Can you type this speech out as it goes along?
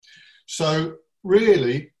So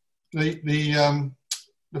really, the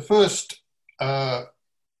first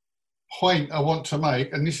point I want to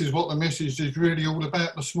make, and this is what the message is really all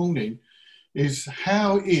about this morning, is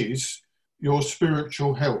how is your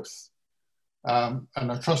spiritual health? And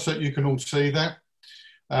I trust that you can all see that.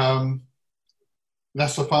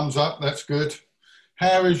 That's a thumbs up, that's good.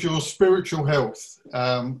 How is your spiritual health?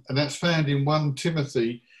 And that's found in 1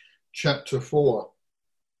 Timothy chapter 4.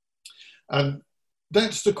 And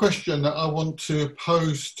that's the question that I want to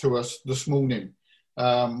pose to us this morning.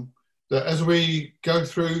 That as we go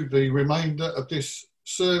through the remainder of this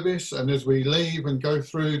service and as we leave and go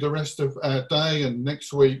through the rest of our day and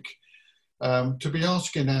next week, to be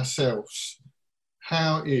asking ourselves,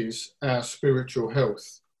 how is our spiritual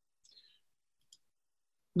health?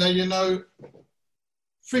 Now, you know,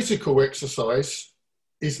 physical exercise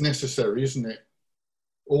is necessary, isn't it?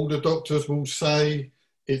 All the doctors will say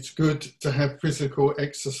it's good to have physical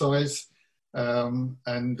exercise,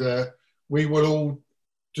 and we will all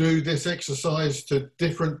do this exercise to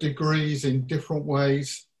different degrees in different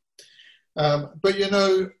ways. But, you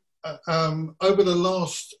know, over the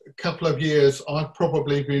last couple of years, I've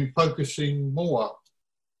probably been focusing more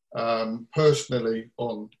personally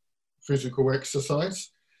on physical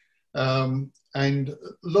exercise. And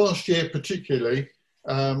last year particularly,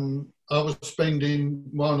 I was spending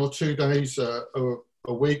 1 or 2 days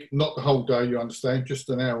a week, not the whole day, you understand, just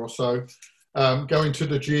an hour or so, going to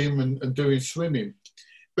the gym and doing swimming.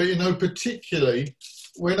 But, you know, particularly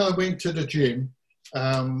when I went to the gym,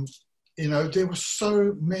 you know, there were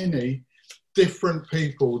so many different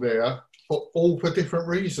people there, all for different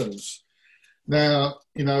reasons. Now,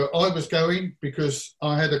 you know, I was going because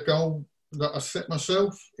I had a goal that I set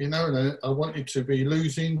myself, you know, and I wanted to be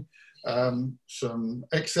losing some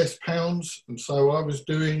excess pounds. And so I was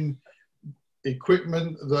doing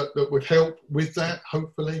equipment that would help with that,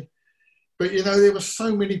 hopefully. But, you know, there were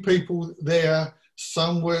so many people there.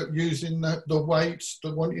 Some were using the weights,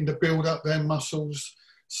 wanting to build up their muscles.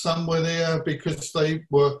 Some were there because they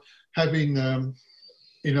were having,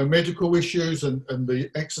 you know, medical issues and the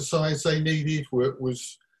exercise they needed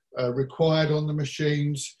was required on the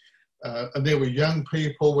machines. And there were young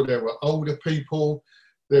people, there were older people,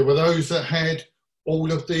 there were those that had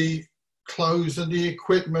all of the clothes and the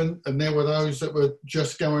equipment, and there were those that were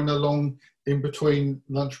just going along in between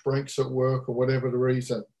lunch breaks at work or whatever the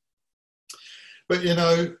reason. But, you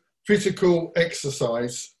know, physical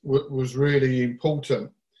exercise was really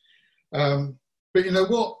important. But, you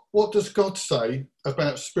know, what does God say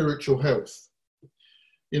about spiritual health?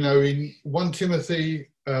 You know, in 1 Timothy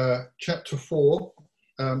chapter 4,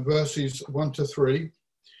 verses 1 to 3,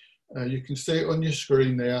 you can see it on your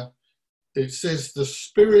screen there. It says, the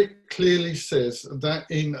Spirit clearly says that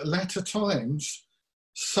in latter times,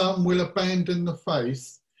 some will abandon the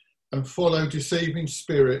faith and follow deceiving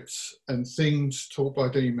spirits and things taught by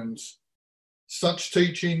demons. Such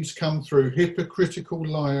teachings come through hypocritical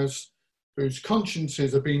liars whose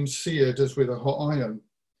consciences are being seared as with a hot iron.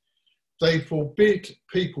 They forbid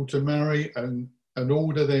people to marry and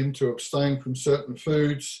order them to abstain from certain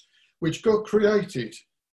foods which God created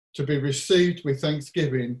to be received with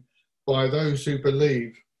thanksgiving by those who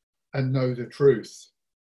believe and know the truth.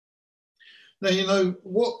 Now, you know,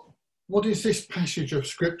 what is this passage of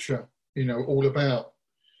scripture, you know, all about?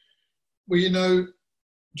 Well, you know,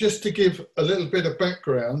 just to give a little bit of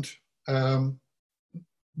background, the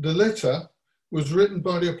letter was written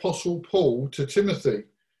by the Apostle Paul to Timothy.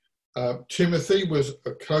 Timothy was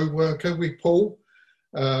a co-worker with Paul.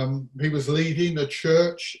 He was leading a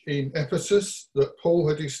church in Ephesus that Paul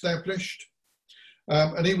had established.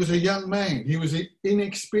 And he was a young man. He was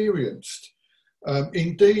inexperienced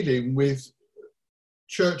in dealing with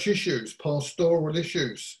church issues, pastoral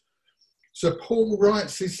issues. So Paul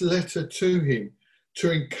writes this letter to him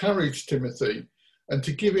to encourage Timothy and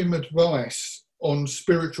to give him advice on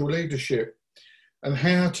spiritual leadership and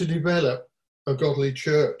how to develop a godly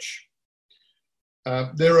church.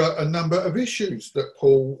 There are a number of issues that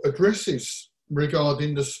Paul addresses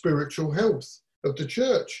regarding the spiritual health of the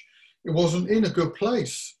church. It wasn't in a good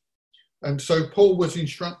place. And so Paul was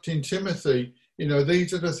instructing Timothy, you know,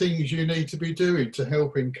 these are the things you need to be doing to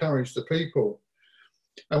help encourage the people.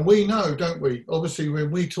 And we know, don't we? Obviously, when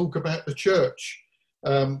we talk about the church,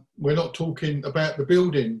 we're not talking about the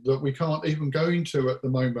building that we can't even go into at the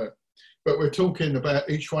moment, but we're talking about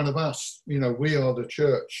each one of us. You know, we are the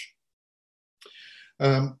church.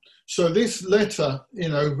 So this letter, you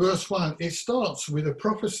know, verse 1, it starts with a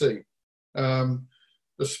prophecy.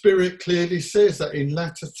 The Spirit clearly says that in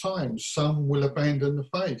latter times, some will abandon the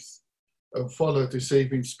faith and follow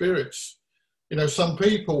deceiving spirits. You know, some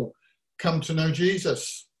people come to know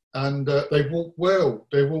Jesus and they walk well,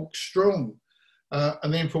 they walk strong.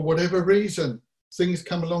 And then for whatever reason, things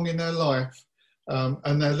come along in their life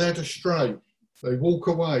and they're led astray. They walk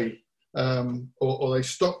away or they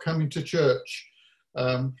stop coming to church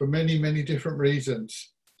for many, many different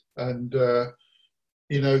reasons. And,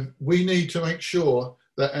 we need to make sure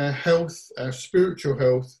that our health, our spiritual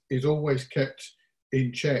health, is always kept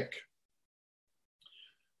in check.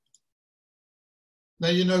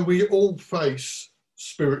 Now, we all face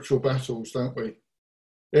spiritual battles, don't we?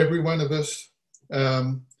 Every one of us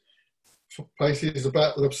faces a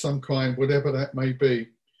battle of some kind, whatever that may be.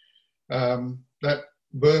 That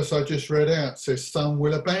verse I just read out says some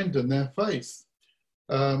will abandon their faith.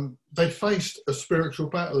 They faced a spiritual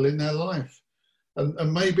battle in their life,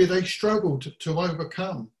 and maybe they struggled to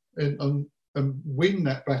overcome and win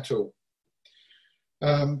that battle.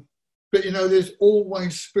 But there's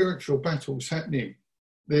always spiritual battles happening.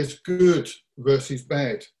 There's good versus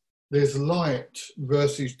bad. There's light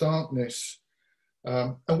versus darkness.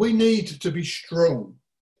 And we need to be strong.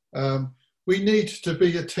 We need to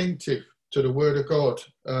be attentive to the word of God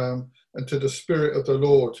and to the Spirit of the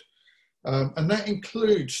Lord. And that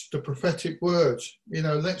includes the prophetic words.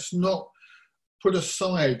 Let's not put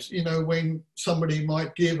aside, when somebody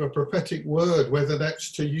might give a prophetic word, whether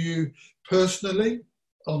that's to you personally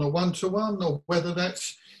on a one-to-one or whether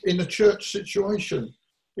that's in a church situation,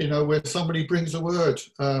 where somebody brings a word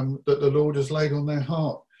that the Lord has laid on their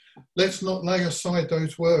heart. Let's not lay aside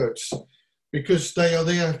those words, because they are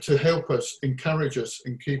there to help us, encourage us,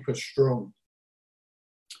 and keep us strong.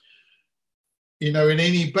 In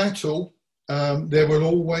any battle, there will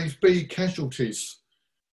always be casualties.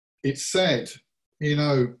 It's sad,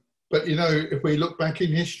 but if we look back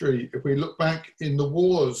in history, if we look back in the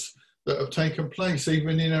wars that have taken place,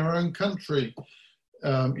 even in our own country,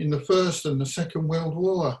 in the First and the Second World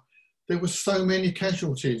War, there were so many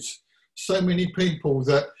casualties, so many people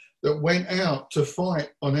that went out to fight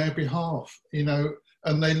on our behalf,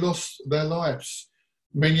 and they lost their lives.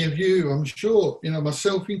 Many of you, I'm sure,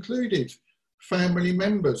 myself included, family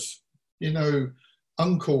members,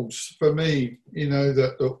 uncles for me,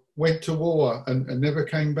 that went to war and never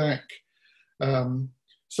came back.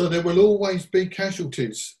 So there will always be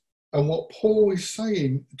casualties. And what Paul is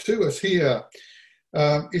saying to us here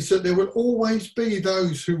is that there will always be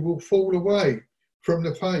those who will fall away from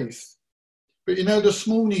the faith. But this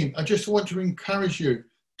morning, I just want to encourage you,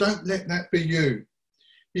 don't let that be you.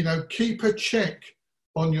 Keep a check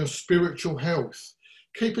on your spiritual health.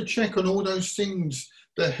 Keep a check on all those things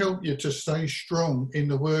that help you to stay strong in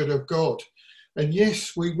the word of God. And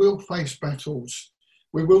yes, we will face battles.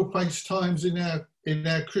 We will face times in our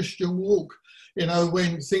Christian walk,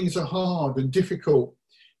 when things are hard and difficult,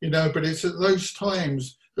 but it's at those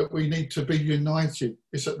times that we need to be united.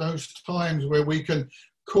 It's at those times where we can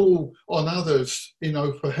call on others,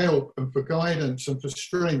 for help and for guidance and for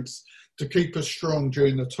strength to keep us strong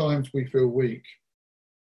during the times we feel weak.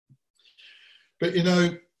 But,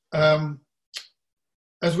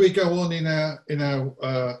 as we go on in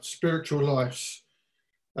our spiritual lives,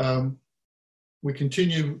 we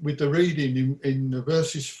continue with the reading in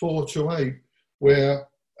verses 4 to 8, where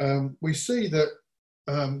we see that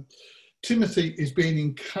Timothy is being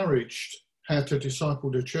encouraged how to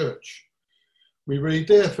disciple the church. We read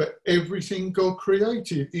there, for everything God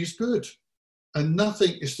created is good, and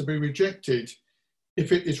nothing is to be rejected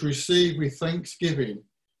if it is received with thanksgiving,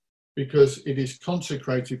 because it is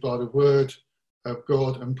consecrated by the word of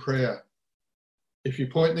God and prayer. If you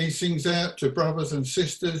point these things out to brothers and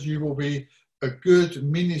sisters, you will be a good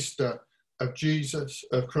minister of Jesus,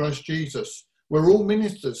 of Christ Jesus. We're all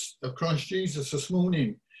ministers of Christ Jesus this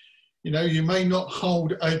morning. You may not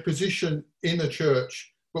hold a position in a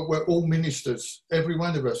church, but we're all ministers, every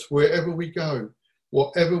one of us, wherever we go,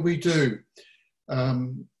 whatever we do,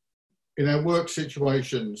 in our work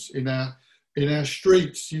situations, in our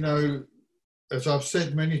streets, as I've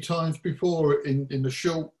said many times before, in the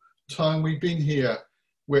short time we've been here,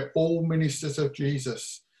 we're all ministers of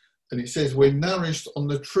Jesus. And it says we're nourished on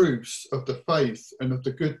the truths of the faith and of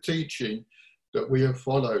the good teaching that we have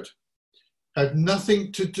followed. Had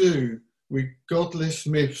nothing to do with godless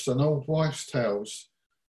myths and old wives' tales.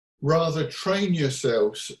 Rather, train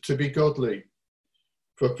yourselves to be godly.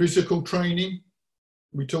 For physical training,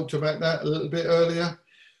 we talked about that a little bit earlier.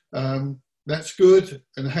 That's good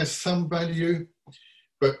and has some value,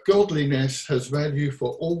 but godliness has value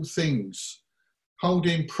for all things,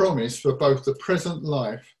 holding promise for both the present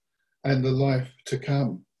life and the life to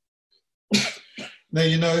come.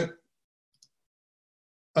 Now,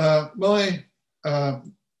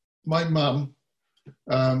 my mum,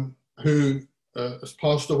 who has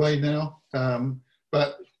passed away now,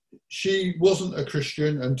 but she wasn't a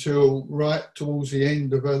Christian until right towards the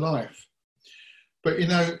end of her life. But, you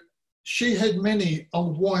know, she had many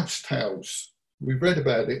old wives' tales. We've read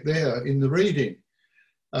about it there in the reading.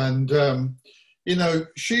 And, you know,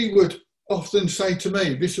 she would often say to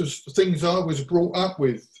me, this was things I was brought up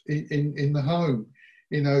with in the home,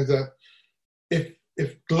 you know, that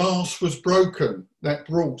if glass was broken, that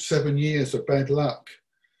brought 7 years of bad luck.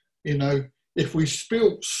 You know, if we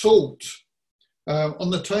spilt salt on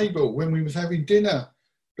the table when we was having dinner,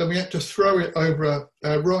 then we had to throw it over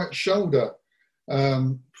our right shoulder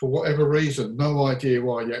for whatever reason. No idea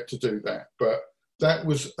why you had to do that, but that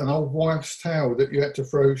was an old wife's tale, that you had to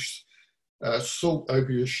throw salt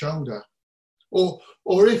over your shoulder.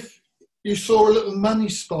 Or if you saw a little money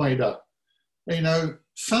spider, you know,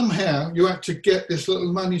 somehow you had to get this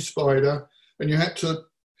little money spider and you had to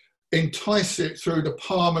entice it through the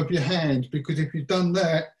palm of your hand, because if you'd done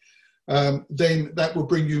that, then that would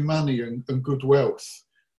bring you money and good wealth.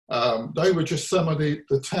 They were just some of the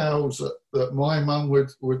tales that my mum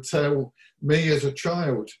would tell me as a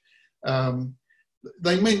child.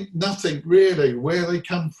 They meant nothing really. Where they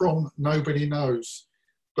come from, nobody knows.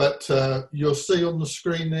 But you'll see on the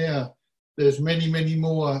screen there's many, many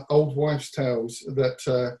more old wives' tales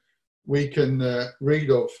that we can read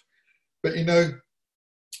of. But, you know,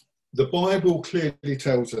 the Bible clearly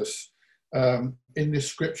tells us in this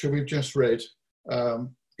scripture we've just read,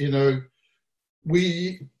 you know,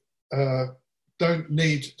 we don't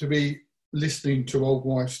need to be listening to old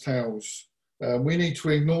wives' tales. We need to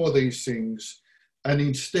ignore these things, and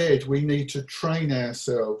instead we need to train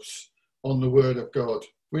ourselves on the Word of God.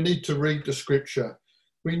 We need to read the scripture.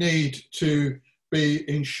 We need to be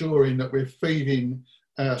ensuring that we're feeding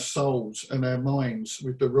our souls and our minds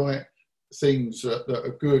with the right things that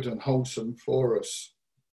are good and wholesome for us.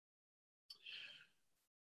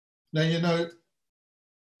 Now, you know,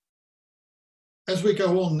 as we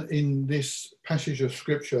go on in this passage of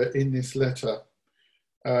scripture, in this letter,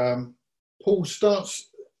 Paul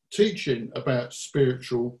starts teaching about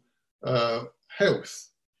spiritual health.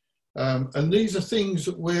 And these are things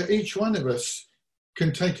where each one of us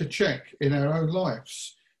can take a check in our own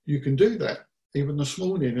lives. You can do that even this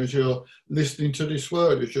morning as you're listening to this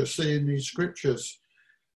word, as you're seeing these scriptures.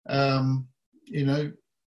 You know,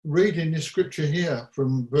 reading this scripture here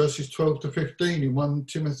from verses 12 to 15 in 1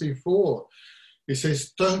 Timothy 4, it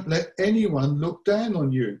says, don't let anyone look down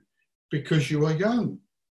on you because you are young.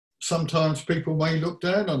 Sometimes people may look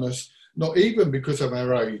down on us, not even because of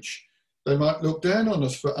our age. They might look down on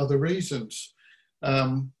us for other reasons.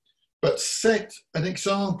 But set an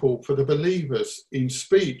example for the believers in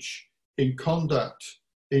speech, in conduct,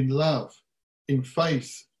 in love, in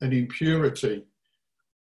faith, and in purity.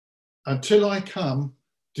 Until I come,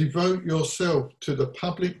 devote yourself to the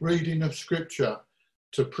public reading of Scripture,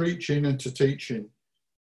 to preaching and to teaching.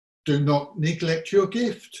 Do not neglect your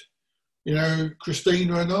gift. You know,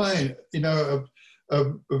 Christina and I, you know,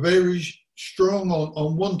 are very strong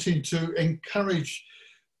on wanting to encourage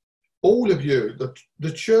all of you,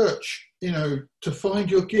 the church, you know, to find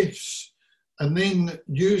your gifts and then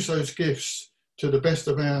use those gifts to the best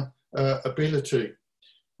of our ability.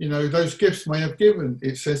 You know, those gifts may have given,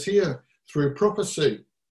 it says here, through prophecy,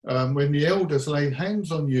 when the elders laid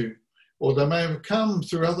hands on you, or they may have come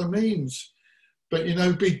through other means. But, you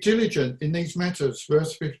know, be diligent in these matters.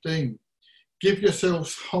 Verse 15, give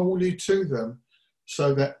yourselves wholly to them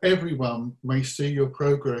so that everyone may see your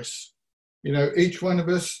progress. You know, each one of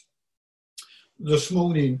us this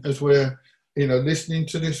morning, as we're, you know, listening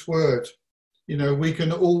to this word, you know, we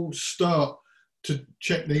can all start to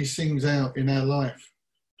check these things out in our life.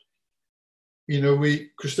 You know,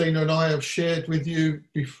 Christina and I have shared with you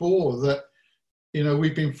before that, you know,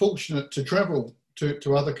 we've been fortunate to travel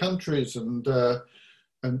to other countries and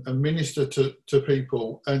minister to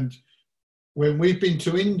people. And when we've been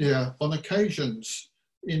to India on occasions,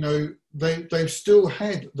 you know, they've still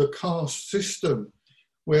had the caste system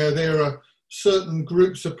where there are certain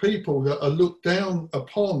groups of people that are looked down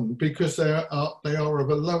upon because they are of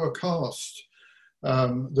a lower caste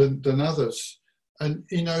than others. And,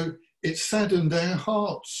 you know, it saddened our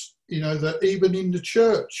hearts, you know, that even in the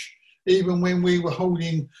church, even when we were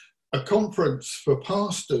holding a conference for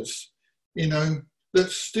pastors, you know, that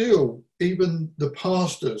still even the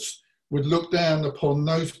pastors would look down upon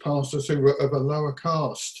those pastors who were of a lower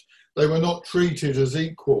caste. They were not treated as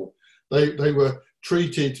equal. They were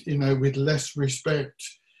treated, you know, with less respect.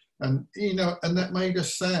 And, you know, and that made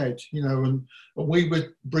us sad, you know, and we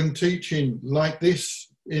would bring teaching like this,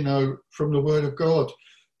 you know, from the Word of God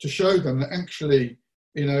to show them that actually,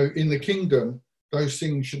 you know, in the kingdom, those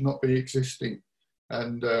things should not be existing.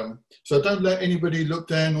 And so don't let anybody look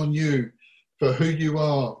down on you for who you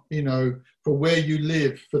are, you know, for where you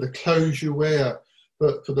live, for the clothes you wear,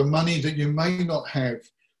 for the money that you may not have,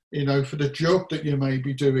 you know, for the job that you may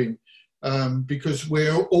be doing, because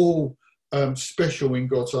we're all special in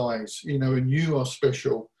God's eyes, you know, and you are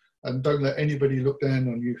special, and don't let anybody look down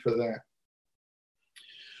on you for that.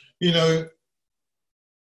 You know,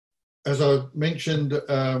 as I mentioned at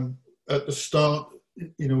the start,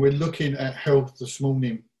 you know, we're looking at health this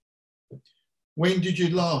morning. When did you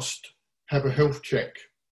last have a health check?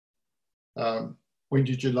 When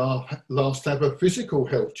did you last have a physical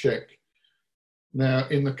health check? Now,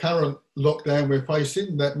 in the current lockdown we're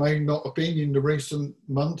facing, that may not have been in the recent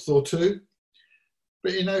month or two.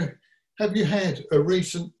 But, you know, have you had a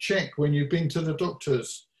recent check when you've been to the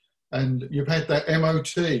doctors and you've had that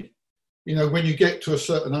MOT? You know, when you get to a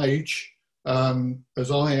certain age,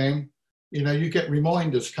 as I am, you know, you get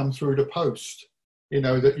reminders come through the post, you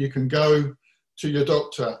know, that you can go to your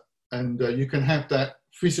doctor and you can have that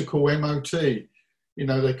physical MOT. You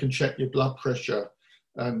know, they can check your blood pressure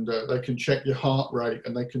and they can check your heart rate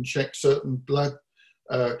and they can check certain blood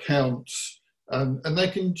counts and they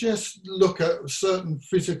can just look at certain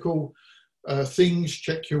physical things,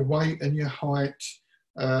 check your weight and your height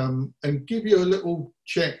and give you a little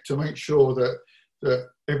check to make sure that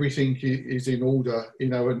everything is in order, you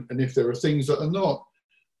know, and if there are things that are not,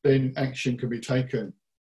 then action can be taken.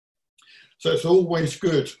 So it's always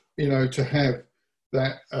good, you know, to have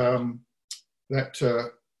that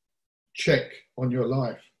check on your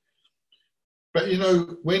life. But, you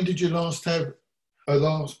know, when did you last have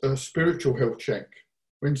a spiritual health check?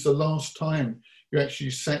 When's the last time you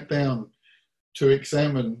actually sat down to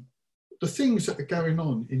examine the things that are going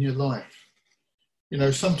on in your life? You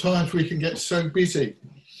know, sometimes we can get so busy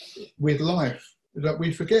with life that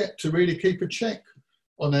we forget to really keep a check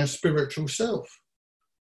on our spiritual self.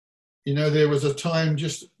 You know, there was a time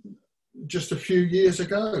just a few years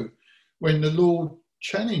ago when the Lord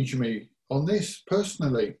challenged me on this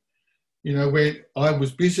personally. You know, when I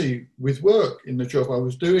was busy with work in the job I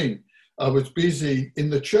was doing, I was busy in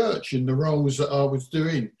the church in the roles that I was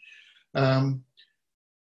doing. And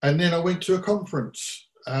then I went to a conference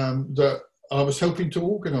that I was helping to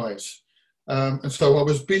organise. And so I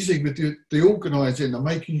was busy with the organising and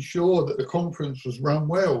making sure that the conference was run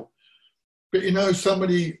well. But, you know,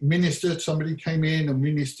 somebody came in and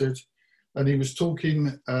ministered, and he was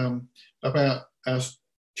talking about us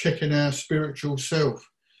checking our spiritual self.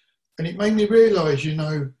 And it made me realise, you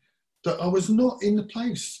know, that I was not in the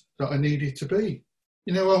place that I needed to be.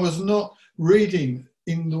 You know, I was not reading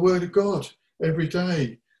in the Word of God every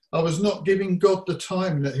day. I was not giving God the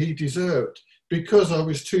time that he deserved because I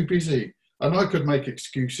was too busy. And I could make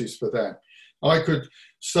excuses for that. I could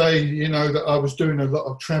say, you know, that I was doing a lot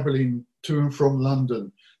of travelling to and from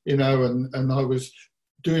London, you know, and I was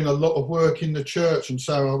doing a lot of work in the church. And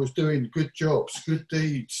so I was doing good jobs, good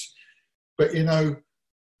deeds. But, you know,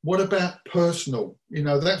 what about personal? You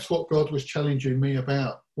know, that's what God was challenging me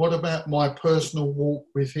about. What about my personal walk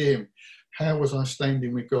with him? How was I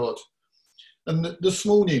standing with God? And this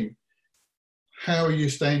morning, how are you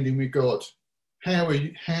standing with God? How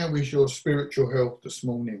is your spiritual health this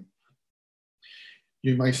morning?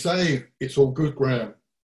 You may say, it's all good, Graham.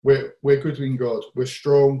 We're good in God. We're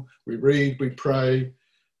strong. We read, we pray,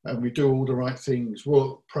 and we do all the right things.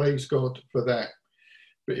 Well, praise God for that.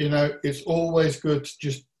 But, you know, it's always good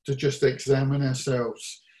to just examine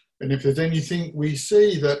ourselves. And if there's anything we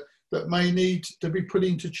see that may need to be put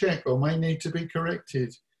into check or may need to be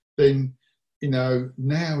corrected, then, you know,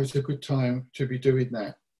 now is a good time to be doing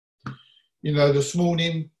that. You know, this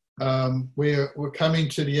morning we're coming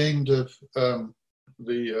to the end of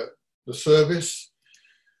the service,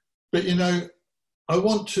 but, you know, I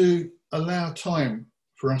want to allow time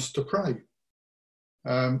for us to pray.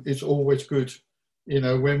 It's always good, you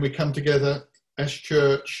know, when we come together as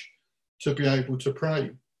church to be able to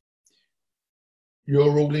pray.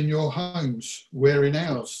 You're all in your homes, we're in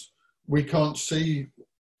ours. We can't see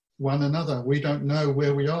one another. We don't know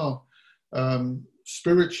where we are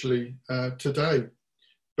spiritually today,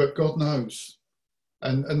 but God knows.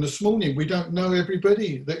 And this morning, we don't know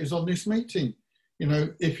everybody that is on this meeting. You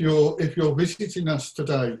know, if you're visiting us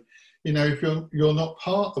today, you know, if you're not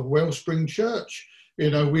part of Wellspring Church, you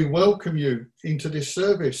know, we welcome you into this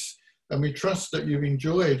service and we trust that you've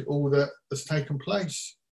enjoyed all that has taken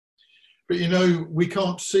place. But, you know, we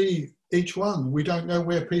can't see each one. We don't know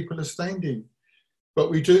where people are standing. But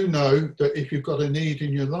we do know that if you've got a need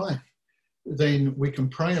in your life, then we can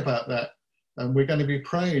pray about that. And we're going to be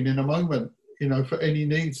praying in a moment, you know, for any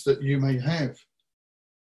needs that you may have.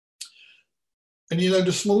 And you know,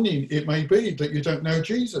 this morning, it may be that you don't know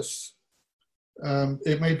Jesus.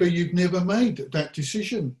 It may be you've never made that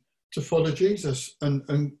decision to follow Jesus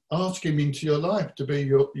and ask him into your life to be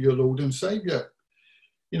your Lord and Saviour.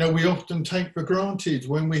 You know, we often take for granted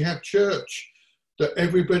when we have church that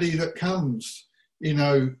everybody that comes, you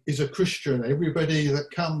know, is a Christian. Everybody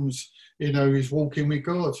that comes, you know, is walking with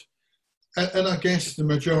God. And I guess the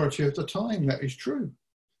majority of the time that is true.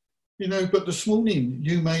 You know, but this morning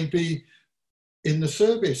you may be in the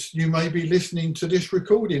service, you may be listening to this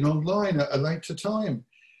recording online at a later time,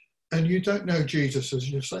 and you don't know Jesus as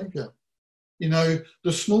your Saviour. You know,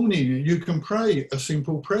 this morning you can pray a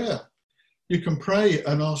simple prayer. You can pray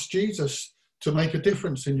and ask Jesus to make a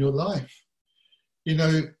difference in your life. You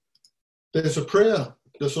know, there's a prayer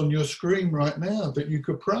that's on your screen right now that you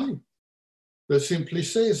could pray that simply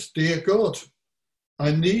says, "Dear God,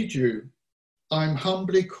 I need you. I'm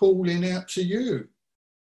humbly calling out to you.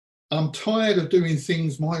 I'm tired of doing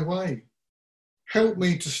things my way. Help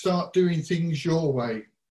me to start doing things your way.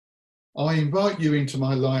 I invite you into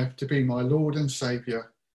my life to be my Lord and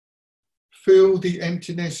Saviour. Fill the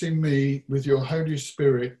emptiness in me with your Holy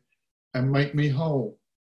Spirit and make me whole.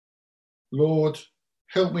 Lord,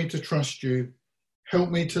 help me to trust you. Help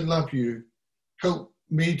me to love you. Help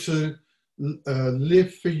me to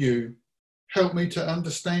live for you. Help me to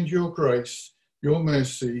understand your grace, your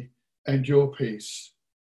mercy, and your peace.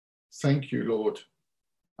 Thank you, Lord.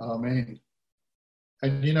 Amen."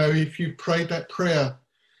 And, you know, if you prayed that prayer,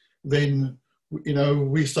 then, you know,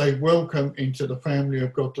 we say welcome into the family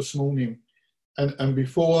of God this morning. And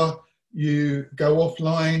before you go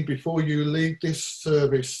offline, before you leave this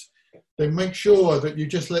service, then make sure that you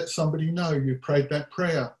just let somebody know you prayed that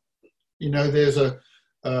prayer. You know, there's a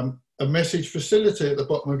message facility at the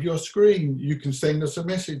bottom of your screen. You can send us a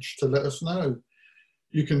message to let us know.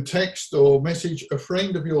 You can text or message a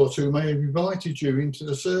friend of yours who may have invited you into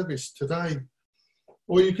the service today.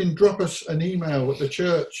 Or you can drop us an email at the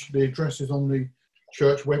church. The address is on the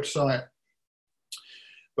church website.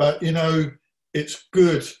 But, you know, it's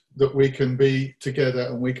good that we can be together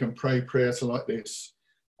and we can pray prayers like this.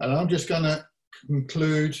 And I'm just going to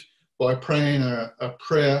conclude by praying a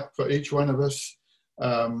prayer for each one of us.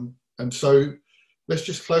 And so let's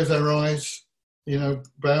just close our eyes, you know,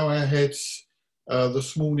 bow our heads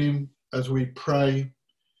this morning as we pray.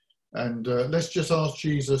 And let's just ask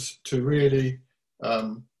Jesus to really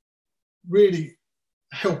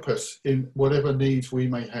help us in whatever needs we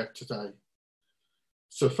may have today.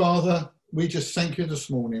 So, Father, we just thank you this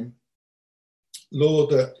morning,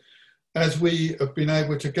 Lord, that as we have been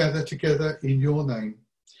able to gather together in your name,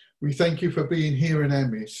 we thank you for being here in our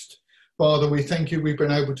midst. Father, we thank you we've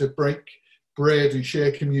been able to break bread and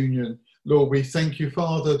share communion. Lord, we thank you,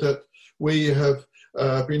 Father, that we have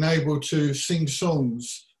been able to sing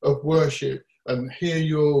songs of worship and hear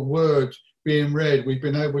your word being read. We've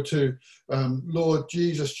been able to, Lord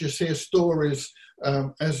Jesus, just hear stories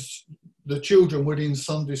as the children would in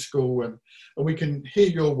Sunday school, and we can hear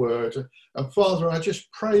your word. And Father, I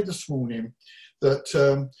just pray this morning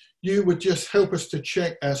that you would just help us to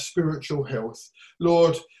check our spiritual health.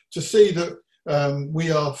 Lord, to see that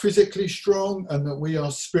we are physically strong and that we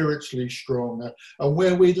are spiritually strong. And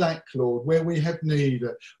where we lack, Lord, where we have need,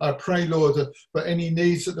 I pray, Lord, for any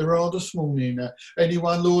needs that there are this morning.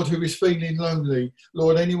 Anyone, Lord, who is feeling lonely,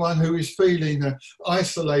 Lord, anyone who is feeling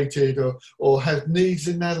isolated or has needs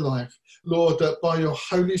in their life, Lord, that by your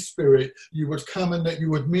Holy Spirit, you would come and that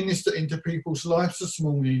you would minister into people's lives this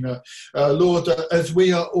morning. Lord, as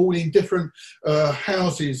we are all in different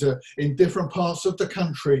houses, in different parts of the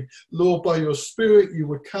country, Lord, by your Spirit, you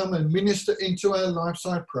would come and minister into our lives,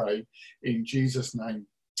 I pray, in Jesus' name.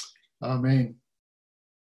 Amen.